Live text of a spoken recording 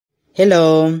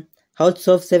Hello, how to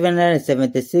solve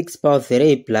 776 power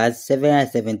 3 plus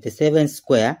 777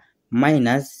 square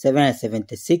minus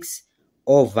 776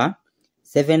 over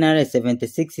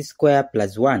 776 square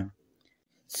plus 1.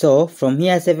 So from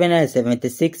here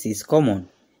 776 is common.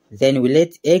 Then we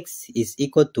let x is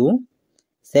equal to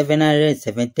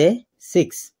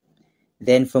 776.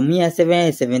 Then from here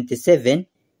 777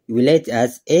 we let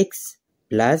as x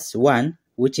plus 1,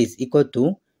 which is equal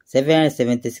to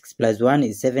 776 plus 1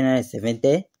 is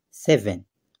 777.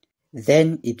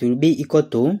 Then it will be equal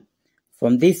to,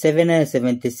 from this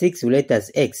 776 we let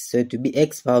as x, so it will be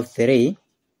x power 3,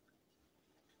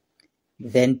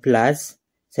 then plus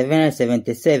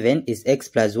 777 is x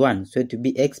plus 1, so it will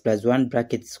be x plus 1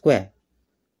 bracket square,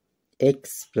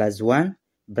 x plus 1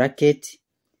 bracket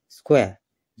square,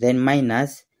 then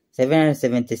minus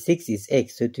 776 is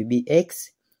x, so it will be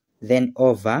x, then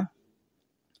over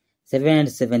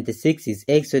 776 is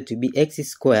x, so to be x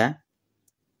square,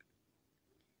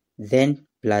 then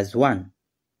plus 1.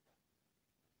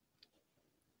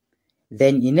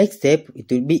 Then in next step,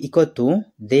 it will be equal to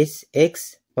this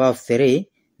x power 3,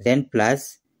 then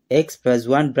plus x plus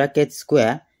 1 bracket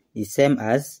square is same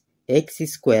as x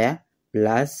square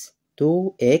plus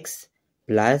 2x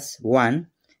plus 1,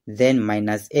 then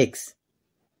minus x.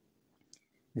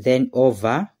 Then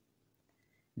over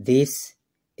this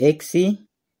x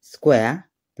square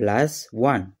plus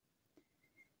 1.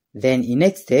 Then in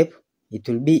next step, it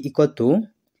will be equal to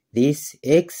this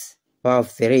x power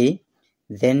 3,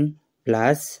 then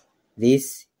plus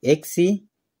this x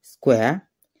square,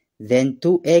 then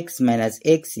 2x minus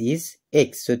x is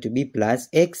x, so to be plus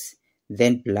x,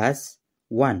 then plus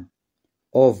 1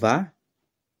 over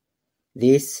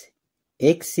this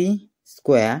x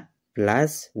square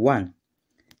plus 1.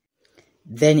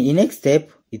 Then in next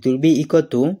step, it will be equal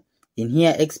to, in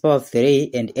here x power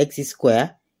 3 and x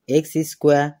square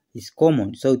is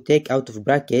common, so take out of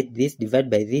bracket this divided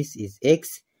by this is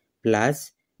x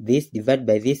plus this divided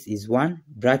by this is 1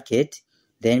 bracket,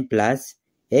 then plus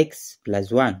x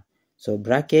plus 1, so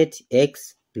bracket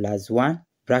x plus 1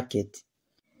 bracket,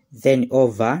 then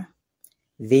over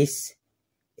this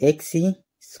x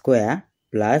square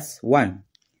plus 1.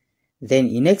 Then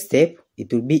in next step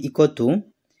it will be equal to,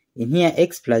 in here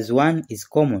x plus 1 is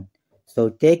common, so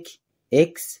take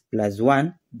x plus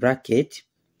 1 bracket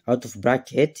out of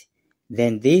bracket,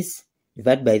 then this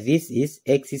divided by this is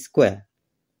x square,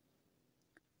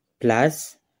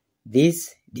 plus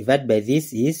this divided by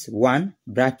this is 1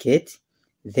 bracket,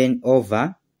 then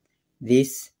over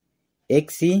this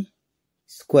x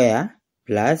square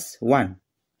plus 1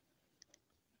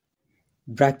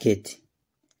 bracket,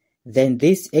 then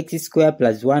this x square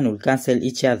plus 1 will cancel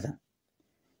each other,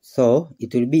 so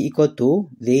it will be equal to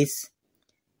this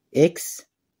x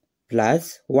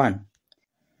plus 1.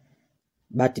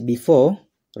 But before,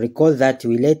 recall that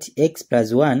we let x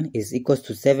plus 1 is equals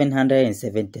to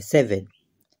 777.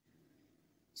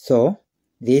 So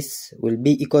this will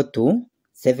be equal to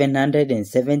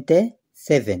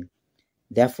 777.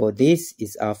 Therefore, this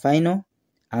is our final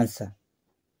answer.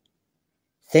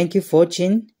 Thank you for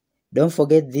watching. Don't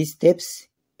forget these steps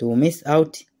to miss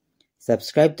out.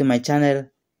 Subscribe to my channel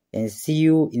and see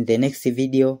you in the next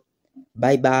video.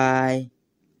 Bye bye.